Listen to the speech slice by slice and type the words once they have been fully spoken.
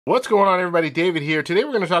What's going on, everybody? David here. Today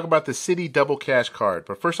we're going to talk about the Citi Double Cash card.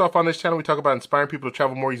 But first off, on this channel we talk about inspiring people to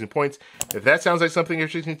travel more using points. If that sounds like something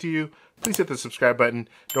interesting to you, please hit the subscribe button.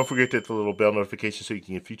 Don't forget to hit the little bell notification so you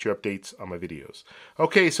can get future updates on my videos.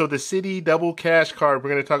 Okay, so the Citi Double Cash card. We're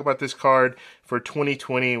going to talk about this card for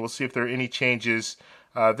 2020. We'll see if there are any changes.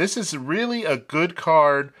 This is really a good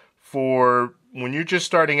card for when you're just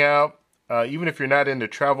starting out. Even if you're not into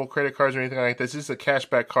travel credit cards or anything like this, this is a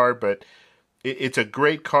cashback card, but it's a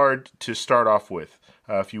great card to start off with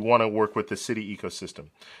if you want to work with the Citi ecosystem.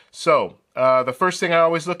 So the first thing I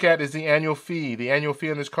always look at is the annual fee. The annual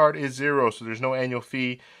fee on this card is zero, so there's no annual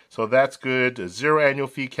fee. So that's good. A zero annual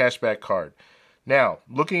fee cashback card. Now,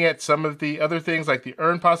 looking at some of the other things like the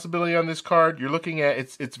earn possibility on this card, you're looking at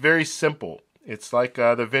it's very simple. It's like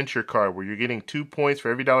the Venture card where you're getting 2 points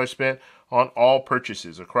for every dollar spent on all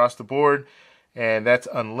purchases across the board, and that's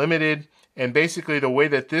unlimited. And basically the way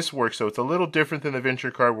that this works, so it's a little different than the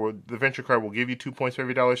Venture card, where the Venture card will give you 2 points for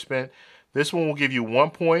every dollar spent. This one will give you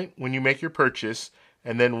 1 point when you make your purchase,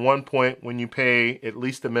 and then 1 point when you pay at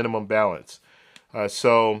least the minimum balance.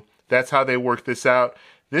 So that's how they work this out.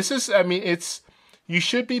 This is, you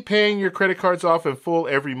should be paying your credit cards off in full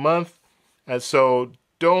every month. So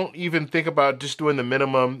don't even think about just doing the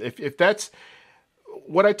minimum. If that's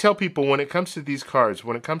what I tell people when it comes to these cards,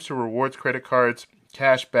 when it comes to rewards credit cards,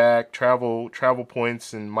 cash back, travel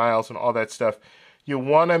points and miles and all that stuff, you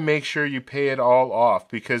want to make sure you pay it all off,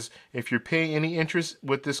 because if you're paying any interest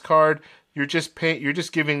with this card, you're just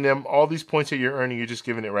giving them all these points that you're earning, you're just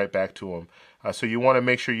giving it right back to them. So you want to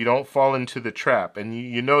make sure you don't fall into the trap. And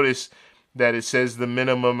you notice that it says the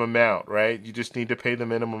minimum amount, right? You just need to pay the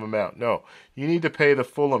minimum amount. No, you need to pay the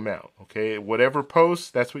full amount, okay? Whatever posts,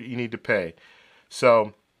 that's what you need to pay.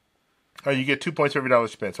 So you get 2 points for every dollar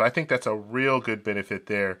spent. So I think that's a real good benefit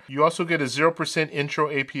there. You also get a 0% intro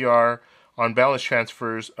APR on balance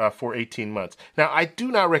transfers for 18 months. Now, I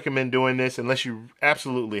do not recommend doing this unless you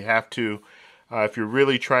absolutely have to. If you're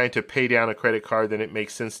really trying to pay down a credit card, then it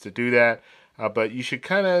makes sense to do that. But you should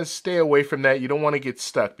kind of stay away from that. You don't want to get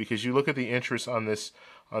stuck, because you look at the interest on this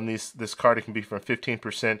card, it can be from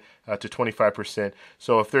 15% to 25%.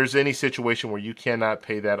 So if there's any situation where you cannot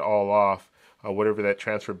pay that all off, whatever that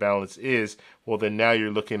transfer balance is, well, then now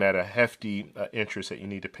you're looking at a hefty interest that you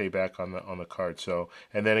need to pay back on the card. So,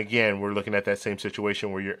 and then again, we're looking at that same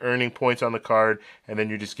situation where you're earning points on the card, and then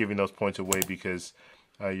you're just giving those points away because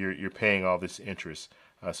you're paying all this interest.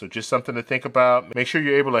 So just something to think about. Make sure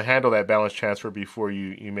you're able to handle that balance transfer before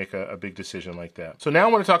you make a big decision like that. So now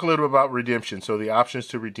I want to talk a little bit about redemption. So the options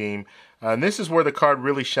to redeem. And this is where the card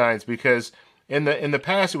really shines, because in the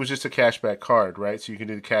past, it was just a cashback card, right? So you can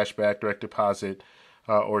do the cashback, direct deposit,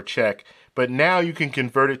 or check. But now you can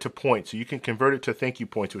convert it to points. So you can convert it to thank you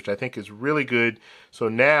points, which I think is really good. So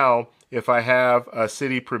now, if I have a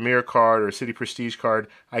Citi Premier card or a Citi Prestige card,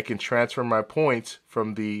 I can transfer my points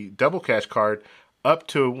from the Double Cash card up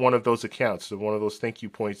to one of those accounts, so one of those thank you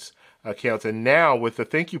points accounts. And now with the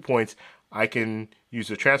thank you points, I can use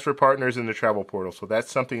the transfer partners in the travel portal. So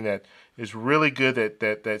that's something that is really good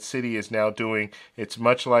that Citi is now doing. It's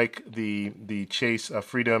much like the Chase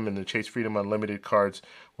Freedom and the Chase Freedom Unlimited cards,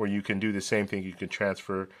 where you can do the same thing. You can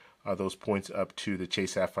transfer those points up to the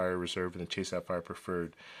Chase Sapphire Reserve and the Chase Sapphire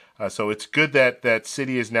Preferred. So it's good that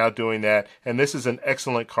Citi is now doing that, and this is an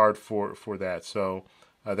excellent card for that. So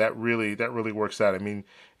that really works out. I mean,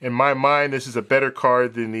 in my mind, this is a better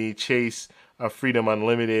card than the Chase Freedom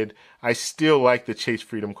Unlimited. I still like the Chase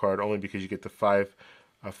Freedom card only because you get the five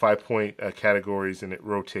point categories and it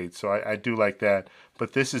rotates. So I do like that.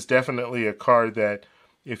 But this is definitely a card that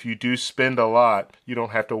if you do spend a lot, you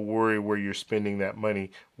don't have to worry where you're spending that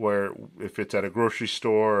money, where if it's at a grocery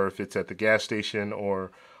store or if it's at the gas station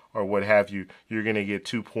or what have you, you're going to get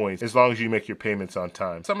 2 points as long as you make your payments on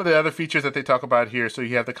time. Some of the other features that they talk about here, so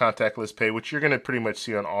you have the contactless pay, which you're going to pretty much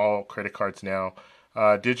see on all credit cards now.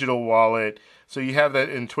 Digital wallet. So you have that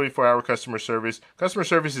in 24-hour customer service. Customer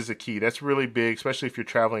service is a key. That's really big, especially if you're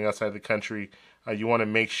traveling outside the country. You want to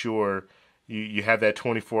make sure you have that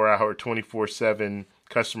 24-hour, 24/7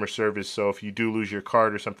 customer service. So if you do lose your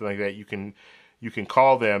card or something like that, you can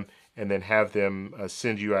call them and then have them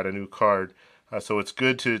send you out a new card. So it's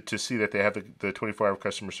good to see that they have the 24-hour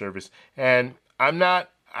customer service. And I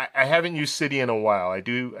haven't used Citi in a while. I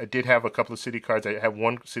did have a couple of Citi cards. I have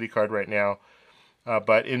one Citi card right now.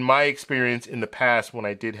 But in my experience in the past, when I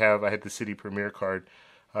had the Citi Premier card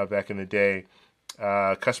back in the day,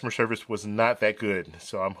 customer service was not that good.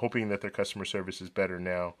 So I'm hoping that their customer service is better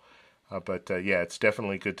now. But yeah, it's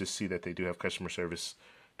definitely good to see that they do have customer service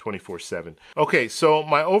 24/7. Okay, so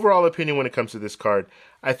my overall opinion when it comes to this card,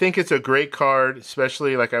 I think it's a great card,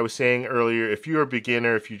 especially like I was saying earlier, if you're a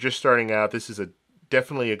beginner, if you're just starting out, this is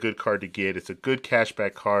definitely a good card to get. It's a good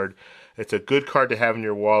cashback card. It's a good card to have in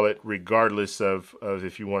your wallet regardless of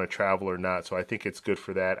if you want to travel or not. So I think it's good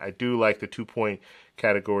for that. I do like the 2-point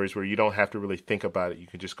categories where you don't have to really think about it. You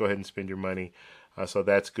can just go ahead and spend your money. So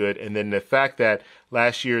that's good. And then the fact that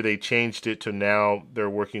last year they changed it to now they're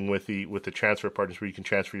working with the transfer partners where you can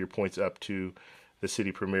transfer your points up to the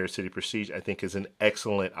Citi Premier, Citi Prestige, I think is an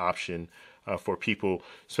excellent option for people,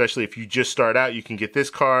 especially if you just start out. You can get this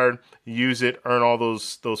card, use it, earn all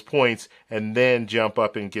those points, and then jump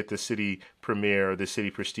up and get the Citi Premier or the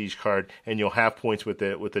Citi Prestige card, and you'll have points with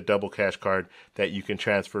the Double Cash card that you can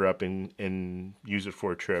transfer up and use it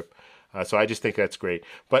for a trip. So I just think that's great.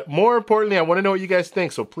 But more importantly, I want to know what you guys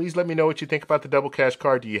think. So please let me know what you think about the Double Cash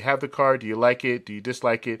card. Do you have the card? Do you like it? Do you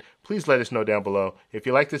dislike it? Please let us know down below. If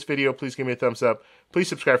you like this video, please give me a thumbs up. Please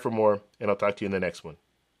subscribe for more, and I'll talk to you in the next one.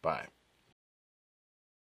 Bye.